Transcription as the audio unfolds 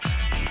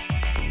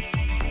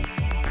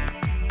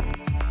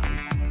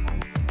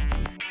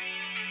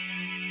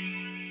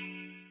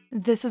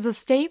This is a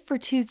State for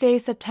Tuesday,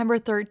 September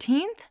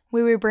 13th,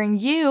 where we bring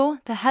you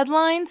the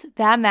headlines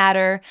that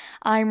matter.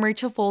 I'm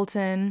Rachel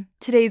Fulton.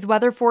 Today's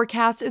weather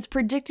forecast is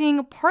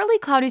predicting partly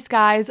cloudy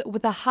skies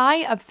with a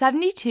high of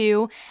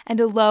 72 and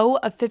a low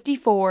of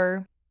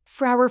 54.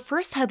 For our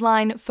first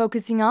headline,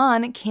 focusing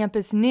on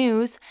campus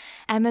news,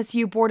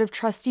 MSU Board of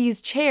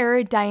Trustees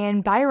Chair Diane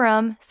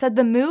Byram said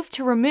the move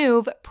to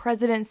remove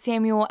President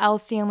Samuel L.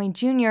 Stanley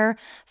Jr.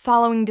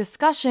 following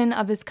discussion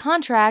of his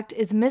contract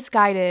is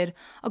misguided,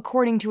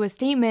 according to a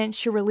statement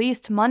she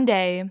released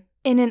Monday.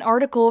 In an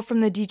article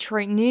from the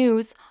Detroit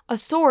News, a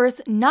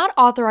source not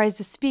authorized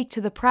to speak to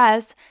the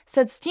press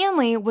said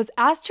Stanley was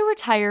asked to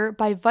retire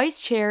by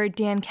Vice Chair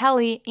Dan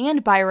Kelly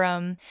and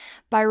Byram.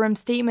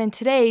 Byram's statement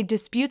today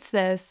disputes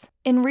this.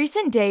 In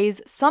recent days,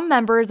 some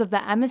members of the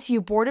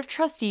MSU Board of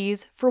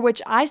Trustees, for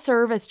which I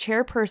serve as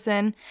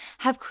chairperson,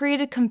 have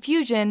created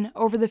confusion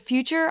over the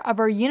future of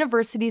our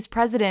university's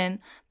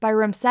president,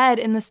 Byram said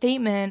in the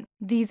statement.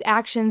 These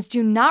actions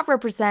do not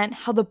represent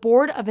how the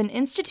board of an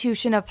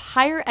institution of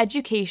higher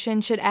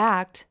education should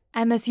act.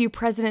 MSU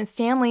President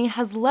Stanley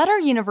has led our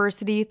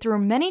university through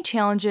many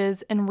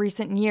challenges in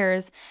recent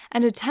years,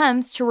 and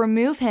attempts to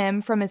remove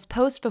him from his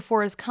post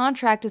before his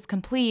contract is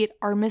complete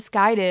are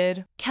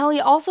misguided.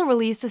 Kelly also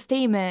released a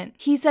statement.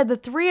 He said the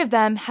three of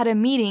them had a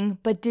meeting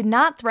but did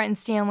not threaten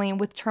Stanley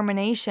with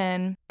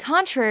termination.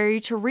 Contrary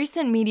to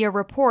recent media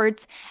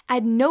reports,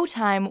 at no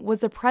time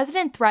was the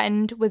president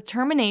threatened with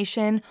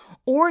termination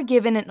or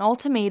given an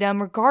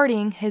ultimatum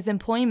regarding his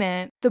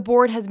employment. The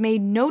board has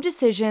made no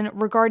decision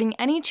regarding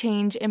any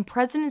change in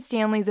President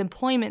Stanley's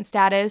employment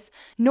status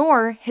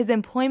nor his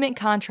employment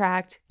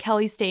contract,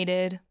 Kelly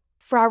stated.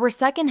 For our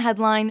second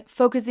headline,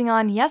 focusing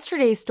on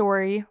yesterday's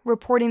story,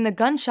 reporting the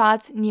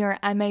gunshots near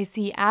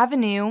M.A.C.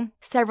 Avenue,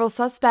 several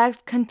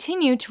suspects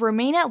continue to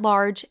remain at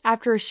large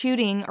after a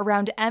shooting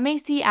around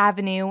M.A.C.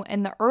 Avenue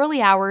in the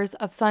early hours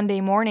of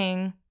Sunday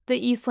morning. The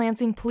East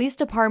Lansing Police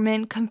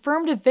Department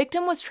confirmed a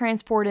victim was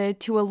transported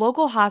to a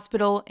local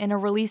hospital in a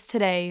release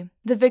today.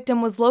 The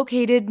victim was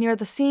located near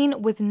the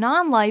scene with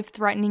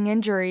non-life-threatening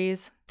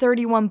injuries.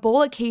 31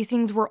 bullet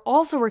casings were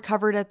also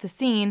recovered at the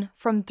scene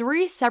from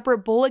 3 separate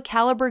bullet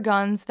caliber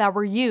guns that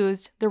were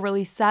used, the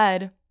release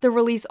said. The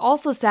release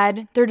also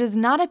said there does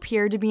not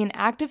appear to be an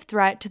active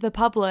threat to the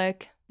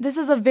public. This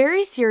is a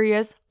very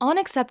serious,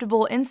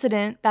 unacceptable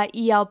incident that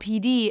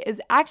ELPD is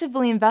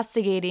actively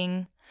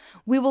investigating.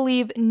 We will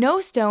leave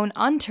no stone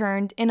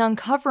unturned in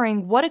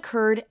uncovering what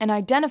occurred and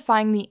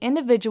identifying the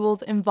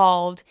individuals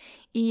involved,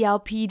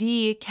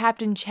 ELPD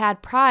Captain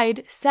Chad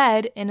Pride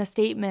said in a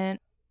statement.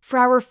 For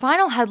our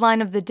final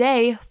headline of the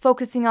day,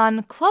 focusing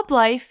on club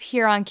life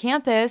here on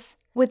campus,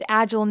 with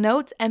agile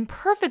notes and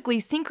perfectly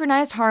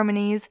synchronized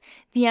harmonies,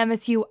 the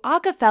MSU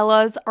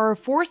Acafellas are a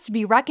force to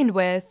be reckoned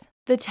with.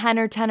 The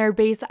tenor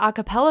bass a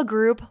cappella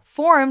group,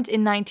 formed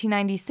in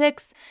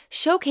 1996,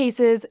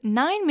 showcases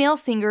 9 male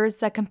singers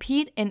that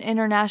compete in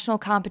international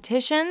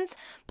competitions,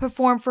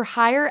 perform for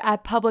hire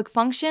at public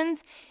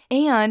functions,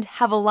 and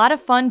have a lot of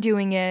fun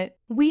doing it.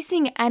 We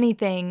sing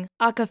anything,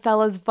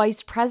 Acafellas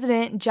Vice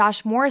President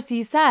Josh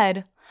Morrissey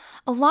said.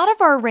 A lot of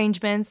our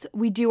arrangements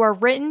we do are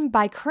written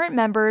by current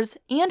members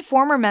and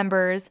former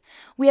members.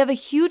 We have a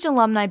huge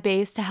alumni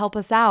base to help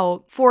us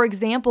out. For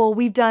example,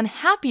 we've done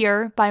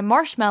Happier by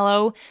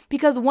Marshmello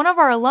because one of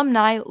our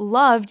alumni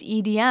loved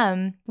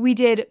EDM. We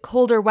did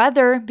Colder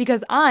Weather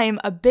because I'm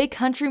a big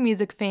country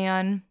music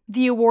fan.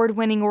 The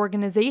award-winning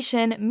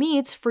organization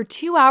meets for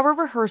 2-hour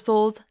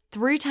rehearsals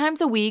 3 times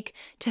a week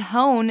to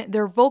hone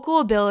their vocal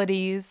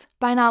abilities.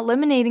 By not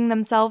limiting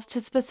themselves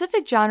to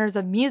specific genres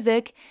of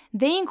music,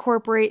 they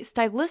incorporate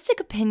stylistic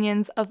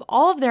opinions of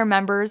all of their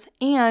members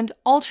and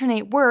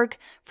alternate work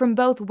from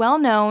both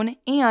well-known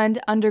and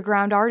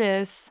underground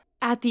artists.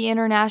 At the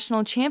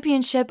International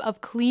Championship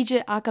of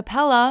Collegiate A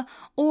Cappella,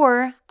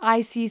 or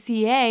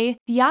ICCA,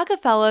 the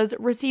Acafellas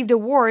received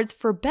awards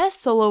for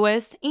Best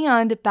Soloist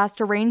and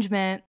Best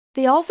Arrangement.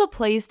 They also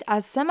placed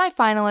as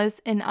semifinalists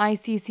in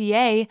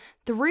ICCA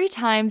 3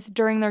 times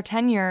during their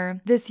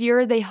tenure. This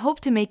year, they hope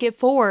to make it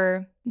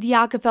 4. The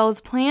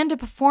Acafellas plan to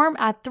perform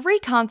at 3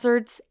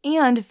 concerts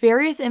and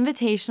various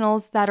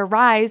invitationals that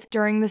arise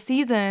during the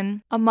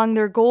season. Among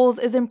their goals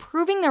is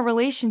improving their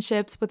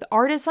relationships with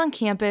artists on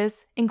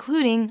campus,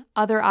 including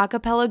other a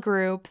cappella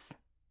groups.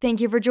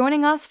 Thank you for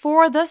joining us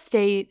for The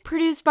State,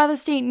 produced by the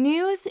State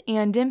News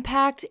and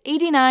Impact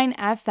 89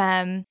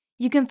 FM.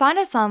 You can find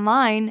us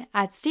online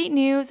at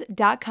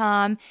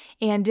statenews.com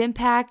and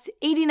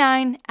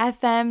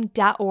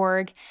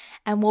impact89fm.org,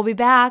 and we'll be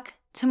back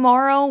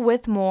tomorrow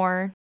with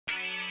more.